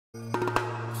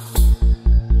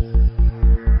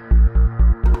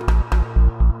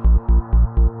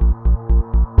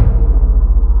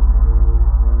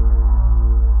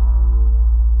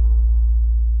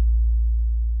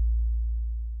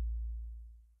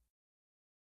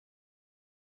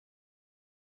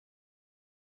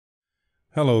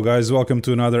Hello guys, welcome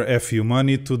to another FU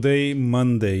Money. Today,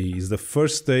 Monday, is the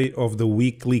first day of the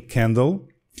weekly candle.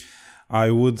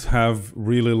 I would have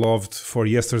really loved for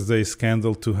yesterday's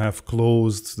candle to have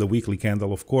closed the weekly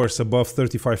candle, of course, above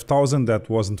 35,000. That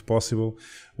wasn't possible.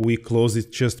 We closed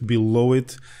it just below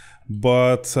it.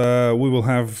 But we will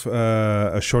have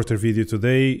a shorter video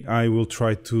today. I will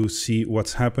try to see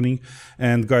what's happening.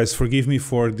 And guys, forgive me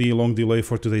for the long delay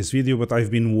for today's video, but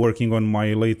I've been working on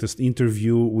my latest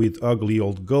interview with Ugly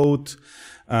Old Goat.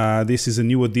 This is a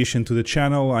new addition to the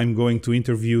channel. I'm going to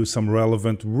interview some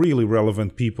relevant, really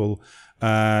relevant people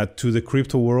to the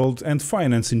crypto world and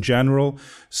finance in general.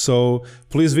 So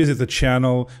please visit the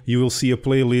channel. You will see a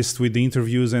playlist with the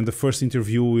interviews, and the first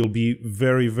interview will be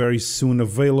very soon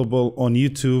available on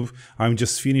YouTube. I'm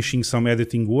just finishing some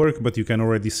editing work, but you can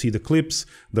already see the clips,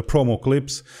 the promo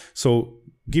clips. So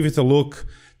give it a look,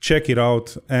 check it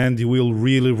out, and you will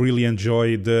really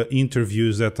enjoy the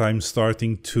interviews that I'm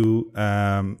starting to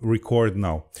record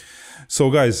now. So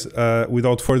guys,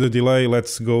 without further delay,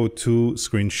 let's go to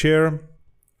screen share.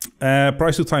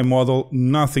 Price to time model,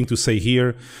 nothing to say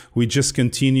here. We just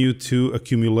continue to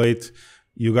accumulate.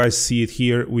 You guys see it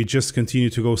here. We just continue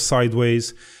to go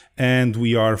sideways, and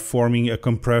we are forming a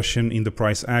compression in the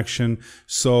price action.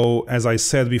 So as I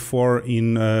said before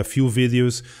in a few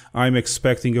videos, I'm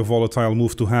expecting a volatile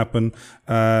move to happen.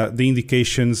 The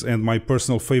indications, and my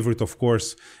personal favorite, of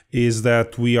course, is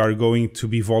that we are going to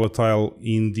be volatile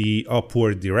in the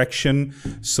upward direction.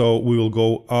 So we will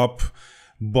go up.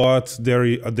 But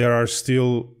there are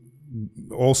still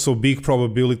also big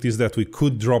probabilities that we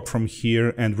could drop from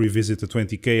here and revisit the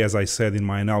 20K, as I said in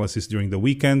my analysis during the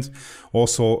weekend.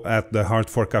 Also at the Hard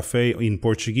for Cafe in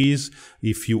Portuguese,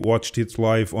 if you watched it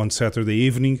live on Saturday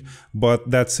evening.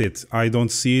 But that's it. I don't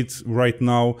see it right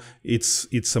now.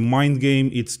 It's a mind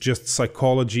game. It's just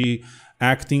psychology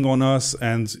acting on us,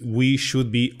 and we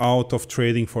should be out of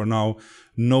trading for now.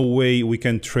 No way we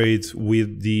can trade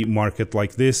with the market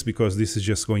like this, because this is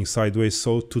just going sideways.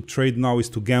 So to trade now is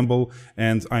to gamble,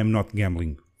 and I'm not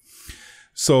gambling.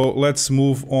 So let's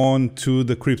move on to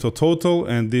the crypto total,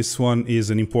 and this one is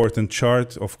an important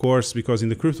chart, of course, because in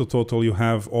the crypto total you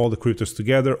have all the cryptos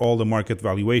together, all the market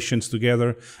valuations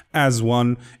together as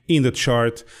one in the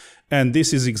chart. And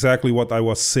this is exactly what I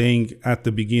was saying at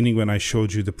the beginning when I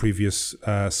showed you the previous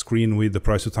screen with the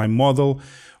price to time model.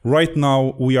 Right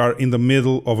now, we are in the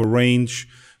middle of a range.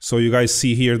 So you guys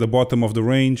see here the bottom of the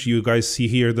range. You guys see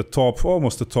here the top,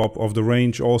 almost the top of the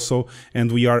range also.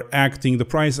 And we are acting. The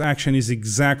price action is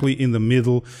exactly in the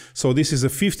middle. So this is a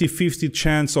 50-50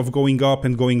 chance of going up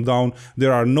and going down.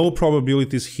 There are no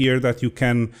probabilities here that you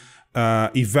can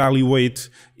evaluate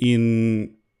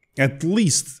in at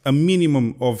least a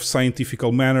minimum of scientific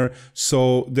manner.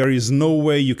 So there is no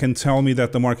way you can tell me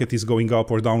that the market is going up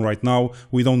or down right now.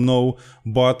 We don't know,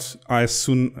 but as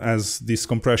soon as this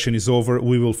compression is over,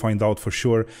 we will find out for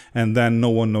sure. And then no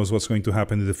one knows what's going to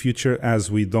happen in the future,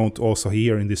 as we don't also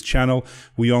here in this channel.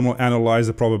 We only analyze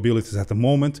the probabilities at the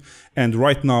moment. And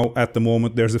right now, at the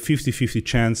moment, there's a 50-50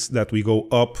 chance that we go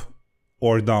up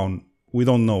or down. We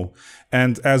don't know.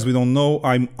 And as we don't know,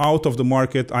 I'm out of the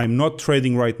market. I'm not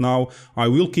trading right now. I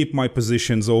will keep my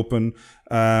positions open.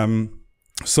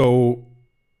 So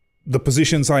the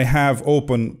positions I have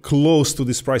open close to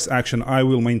this price action, I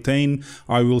will maintain.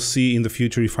 I will see in the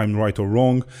future if I'm right or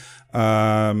wrong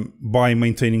by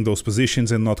maintaining those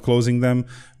positions and not closing them,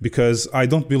 because I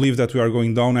don't believe that we are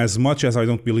going down as much as I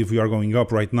don't believe we are going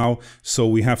up right now. So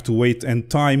we have to wait, and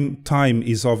time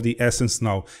is of the essence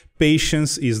now.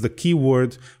 Patience is the key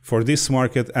word for this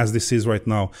market as this is right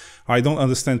now. I don't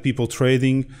understand people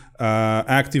trading,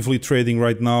 actively trading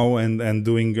right now and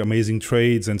doing amazing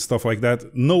trades and stuff like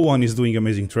that. No one is doing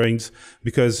amazing trades,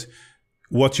 because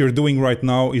what you're doing right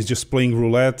now is just playing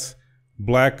roulette,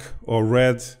 black or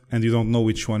red, and you don't know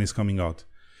which one is coming out.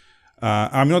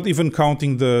 I'm not even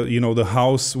counting the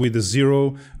house with the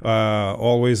zero,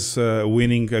 always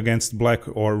winning against black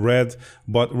or red.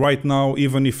 But right now,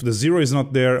 even if the zero is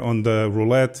not there on the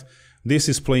roulette, this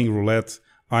is playing roulette.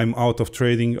 I'm out of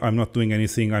trading. I'm not doing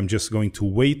anything. I'm just going to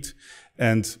wait.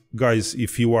 And guys,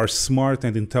 if you are smart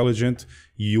and intelligent,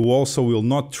 you also will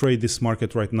not trade this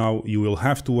market right now. You will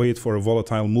have to wait for a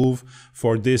volatile move,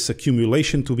 for this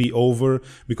accumulation to be over,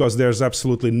 because there's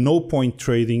absolutely no point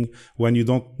trading when you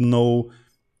don't know,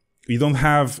 you don't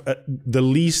have the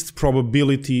least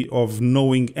probability of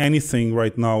knowing anything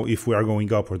right now if we are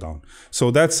going up or down.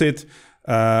 So that's it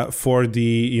for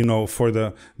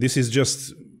the, this is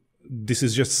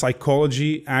just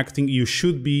psychology acting. You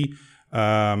should be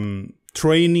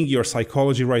training your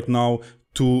psychology right now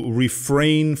to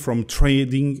refrain from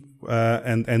trading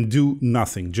and do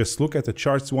nothing. Just look at the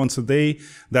charts once a day.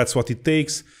 That's what it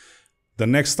takes. The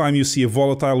next time you see a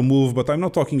volatile move, but I'm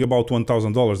not talking about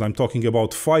 $1,000, I'm talking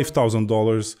about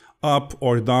 $5,000 up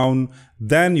or down,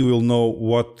 then you will know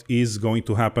what is going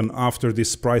to happen after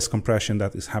this price compression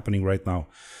that is happening right now.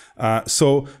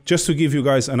 So just to give you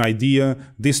guys an idea,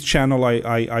 this channel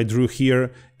I drew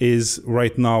here is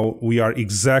right now, we are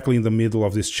exactly in the middle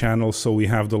of this channel. So we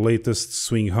have the latest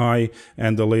swing high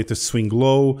and the latest swing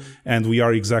low, and we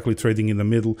are exactly trading in the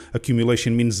middle.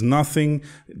 Accumulation means nothing.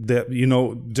 You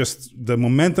know, just the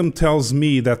momentum tells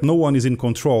me that no one is in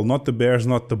control, not the bears,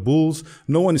 not the bulls.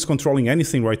 No one is controlling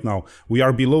anything right now. We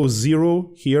are below zero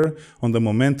here on the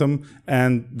momentum,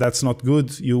 and that's not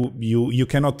good. You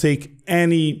cannot take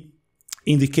any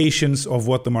indications of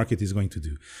what the market is going to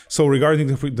do. So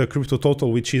regarding the crypto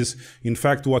total, which is in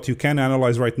fact what you can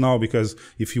analyze right now, because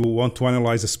if you want to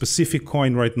analyze a specific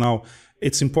coin right now,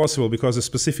 it's impossible because a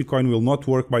specific coin will not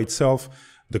work by itself.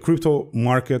 The crypto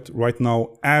market right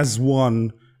now as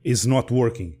one is not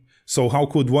working. So how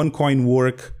could one coin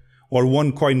work or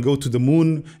one coin go to the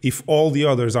moon if all the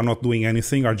others are not doing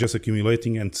anything, are just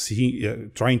accumulating and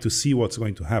trying to see what's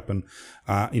going to happen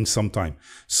in some time.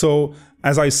 So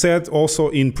as I said also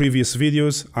in previous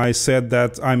videos, I said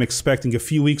that I'm expecting a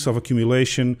few weeks of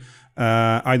accumulation.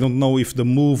 I don't know if the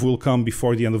move will come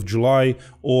before the end of July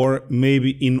or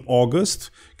maybe in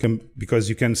August, because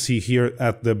you can see here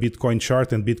at the Bitcoin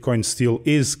chart, and Bitcoin still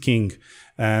is king.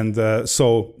 And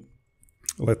so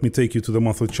let me take you to the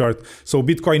monthly chart. So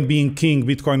Bitcoin being king,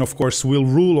 Bitcoin of course will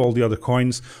rule all the other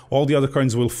coins. All the other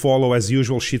coins will follow as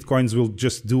usual. Shit coins will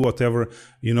just do whatever,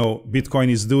 you know, Bitcoin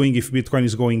is doing. If Bitcoin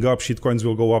is going up, shit coins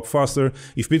will go up faster.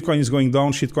 If Bitcoin is going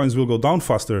down, shit coins will go down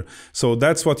faster. So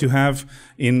that's what you have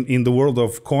in the world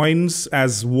of coins,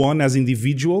 as one as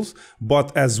individuals,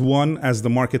 but as one as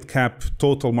the market cap,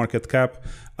 total market cap.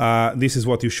 This is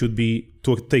what you should be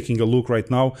taking a look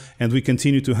right now, and we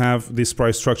continue to have this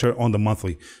price structure on the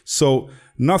monthly. So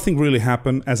nothing really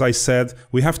happened. As I said,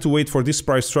 we have to wait for this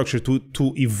price structure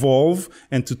to evolve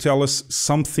and to tell us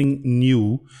something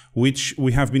new, which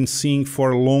we have been seeing for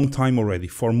a long time already,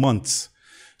 for months.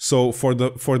 So for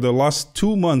the last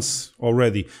 2 months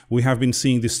already, we have been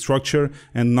seeing this structure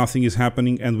and nothing is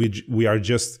happening, and we are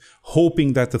just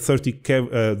hoping that the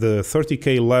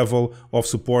 30K level of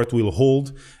support will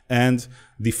hold and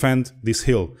defend this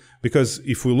hill. Because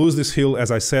if we lose this hill, as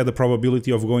I said, the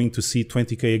probability of going to see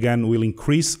 20K again will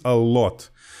increase a lot.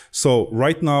 So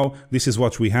right now, this is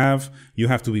what we have. You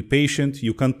have to be patient.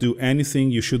 You can't do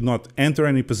anything. You should not enter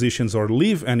any positions or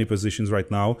leave any positions right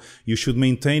now. You should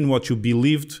maintain what you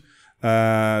believed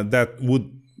that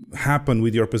would happen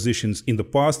with your positions in the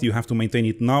past. You have to maintain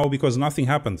it now because nothing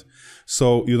happened.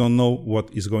 So you don't know what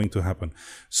is going to happen.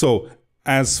 So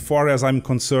as far as I'm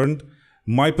concerned,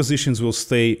 my positions will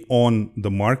stay on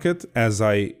the market as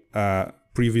I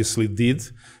previously did.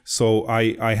 So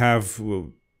I have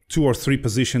 2 or 3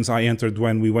 positions I entered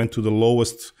when we went to the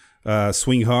lowest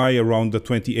swing high around the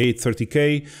 28,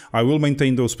 30K. I will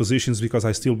maintain those positions because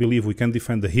I still believe we can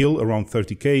defend the hill around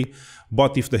 30K.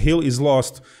 But if the hill is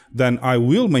lost, then I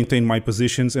will maintain my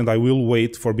positions and I will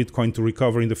wait for Bitcoin to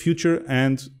recover in the future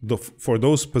and for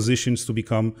those positions to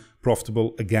become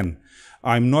profitable again.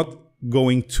 I'm not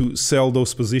going to sell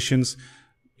those positions,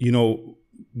 you know,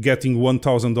 getting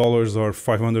 $1,000 or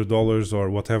 $500 or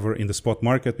whatever in the spot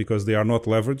market because they are not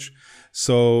leveraged.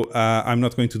 So I'm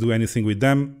not going to do anything with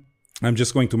them. I'm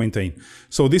just going to maintain.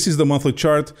 So this is the monthly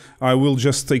chart. I will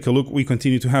just take a look. We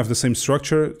continue to have the same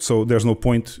structure, so there's no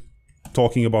point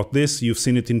talking about this. You've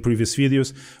seen it in previous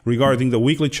videos. Regarding the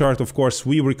weekly chart, of course,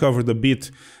 we recovered a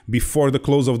bit before the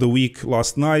close of the week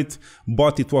last night,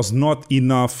 but it was not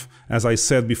enough. As I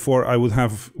said before, I would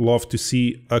have loved to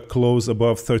see a close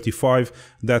above 35.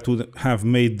 That would have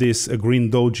made this a green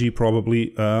doji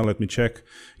probably. Let me check.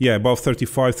 Yeah, above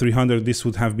 35, 300, this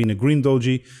would have been a green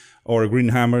doji or a green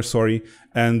hammer, sorry.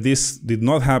 And this did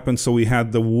not happen, so we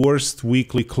had the worst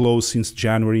weekly close since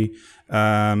January.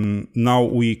 Now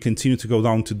we continue to go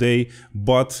down today,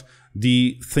 but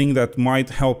the thing that might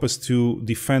help us to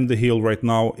defend the hill right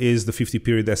now is the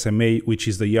 50-period SMA, which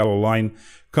is the yellow line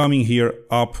coming here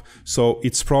up. So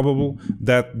it's probable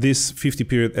that this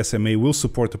 50-period SMA will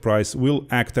support the price, will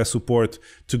act as support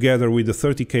together with the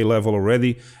 30K level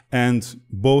already, and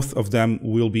both of them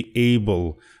will be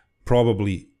able,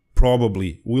 probably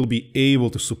will be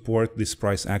able to support this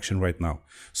price action right now.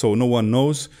 So no one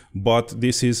knows, but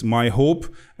this is my hope,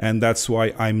 and that's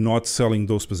why I'm not selling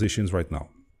those positions right now.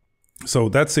 So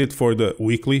that's it for the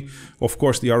weekly. Of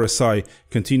course, the RSI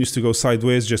continues to go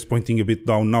sideways, just pointing a bit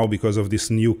down now because of this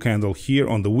new candle here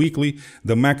on the weekly.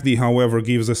 The MACD, however,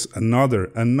 gives us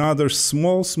another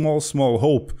small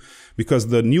hope, because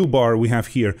the new bar we have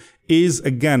here is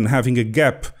again having a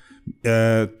gap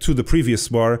to the previous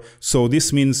bar. So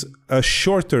this means a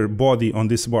shorter body on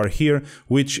this bar here,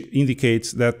 which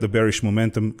indicates that the bearish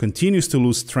momentum continues to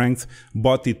lose strength,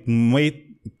 but it may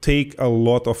take a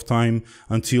lot of time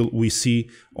until we see,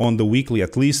 on the weekly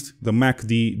at least, the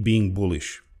MACD being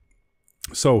bullish.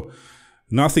 So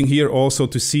nothing here also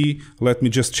to see. Let me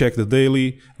just check the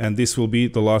daily, and this will be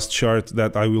the last chart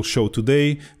that I will show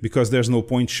today, because there's no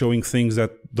point showing things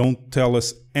that don't tell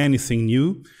us anything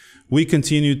new. We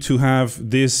continue to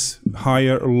have this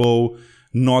higher low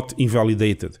not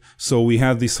invalidated. So we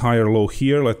had this higher low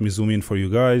here. Let me zoom in for you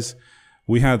guys.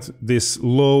 We had this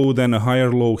low, then a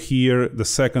higher low here, the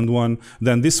second one.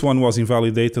 Then this one was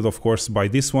invalidated, of course, by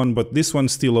this one, but this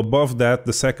one's still above that,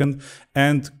 the second,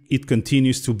 and it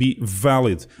continues to be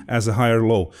valid as a higher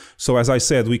low. So as I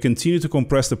said, we continue to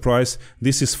compress the price.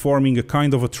 This is forming a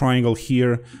kind of a triangle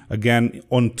here, again,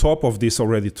 on top of this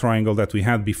already triangle that we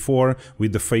had before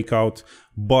with the fake out.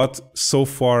 But so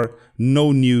far,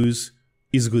 no news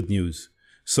is good news.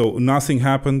 So nothing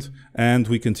happened, and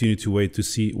we continue to wait to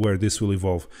see where this will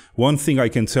evolve. One thing I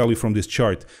can tell you from this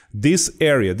chart, this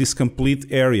area, this complete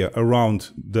area around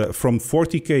from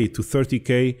 40K to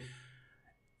 30K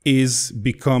is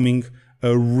becoming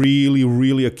a really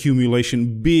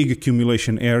big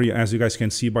accumulation area. As you guys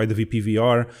can see by the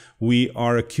VPVR, we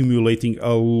are accumulating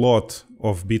a lot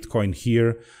of Bitcoin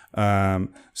here.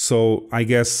 So I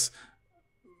guess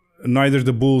neither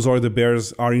the bulls or the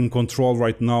bears are in control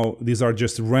right now. These are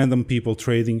just random people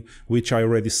trading, which I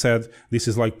already said. This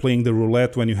is like playing the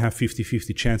roulette when you have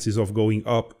 50-50 chances of going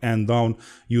up and down.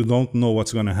 You don't know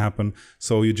what's going to happen.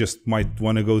 So you just might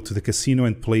want to go to the casino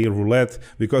and play a roulette,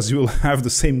 because you will have the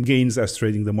same gains as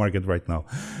trading the market right now.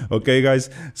 Okay,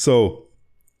 guys? So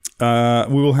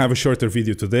we will have a shorter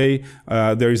video today.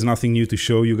 There is nothing new to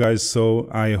show you guys, so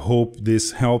I hope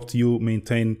this helped you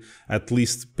maintain at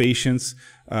least patience.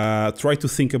 Try to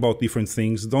think about different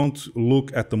things. Don't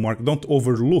look at the market. Don't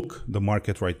overlook the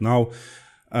market right now.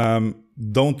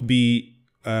 Don't be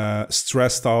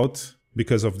stressed out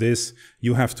because of this.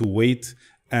 You have to wait.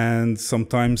 And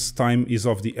sometimes time is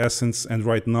of the essence. And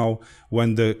right now,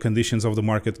 when the conditions of the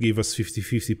market give us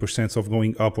 50-50% of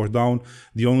going up or down,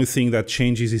 the only thing that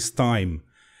changes is time.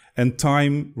 And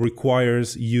time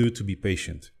requires you to be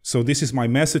patient. So this is my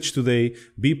message today.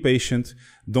 Be patient,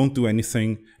 don't do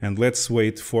anything, and let's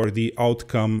wait for the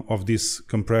outcome of this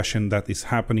compression that is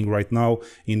happening right now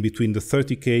in between the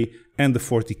 30K and the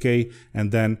 40K,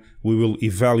 and then we will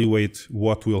evaluate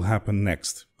what will happen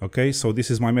next. Okay, so this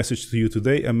is my message to you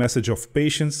today, a message of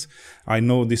patience. I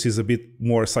know this is a bit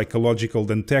more psychological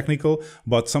than technical,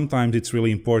 but sometimes it's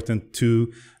really important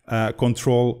to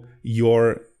control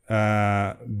your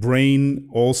brain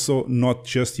also, not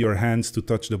just your hands to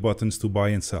touch the buttons to buy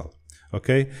and sell.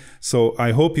 Okay, so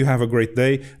I hope you have a great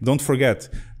day. Don't forget,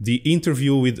 the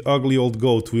interview with Ugly Old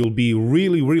Goat will be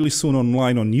really soon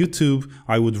online on YouTube.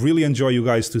 I would really enjoy you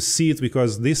guys to see it,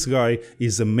 because this guy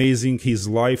is amazing. His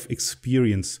life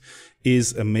experience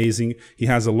is amazing. He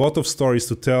has a lot of stories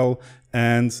to tell,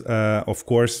 and of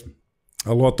course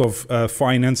a lot of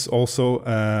finance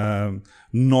also,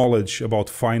 knowledge about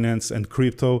finance and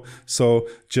crypto. So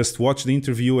just watch the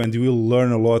interview and you will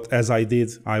learn a lot, as I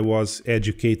did. I was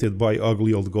educated by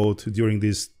Ugly Old Goat during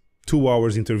this 2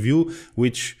 hours interview,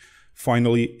 which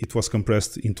finally it was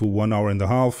compressed into 1 hour and a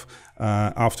half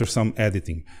after some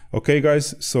editing. Okay,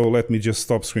 guys, so let me just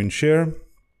stop screen share.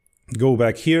 Go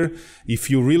back here. If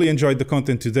you really enjoyed the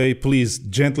content today, please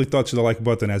gently touch the like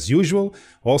button as usual.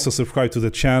 Also subscribe to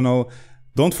the channel.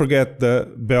 Don't forget the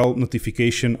bell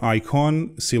notification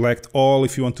icon. Select all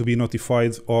if you want to be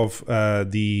notified of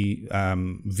the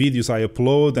videos I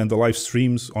upload and the live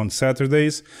streams on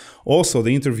Saturdays. Also,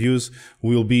 the interviews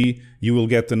will be, you will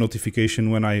get the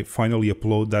notification when I finally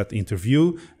upload that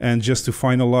interview. And just to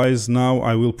finalize now,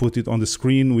 I will put it on the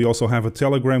screen. We also have a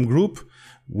Telegram group,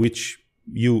 which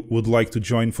you would like to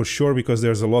join for sure, because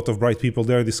there's a lot of bright people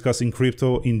there discussing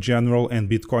crypto in general and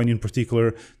Bitcoin in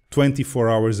particular 24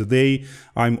 hours a day.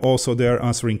 I'm also there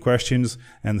answering questions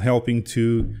and helping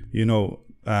to, you know,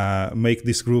 make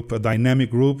this group a dynamic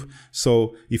group.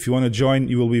 So if you want to join,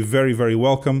 you will be very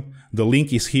welcome. The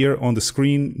link is here on the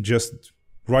screen. Just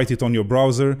write it on your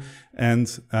browser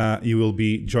and you will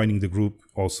be joining the group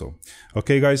also.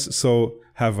 Okay, guys, so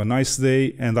have a nice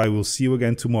day, and I will see you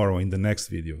again tomorrow in the next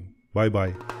video. Bye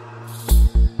bye.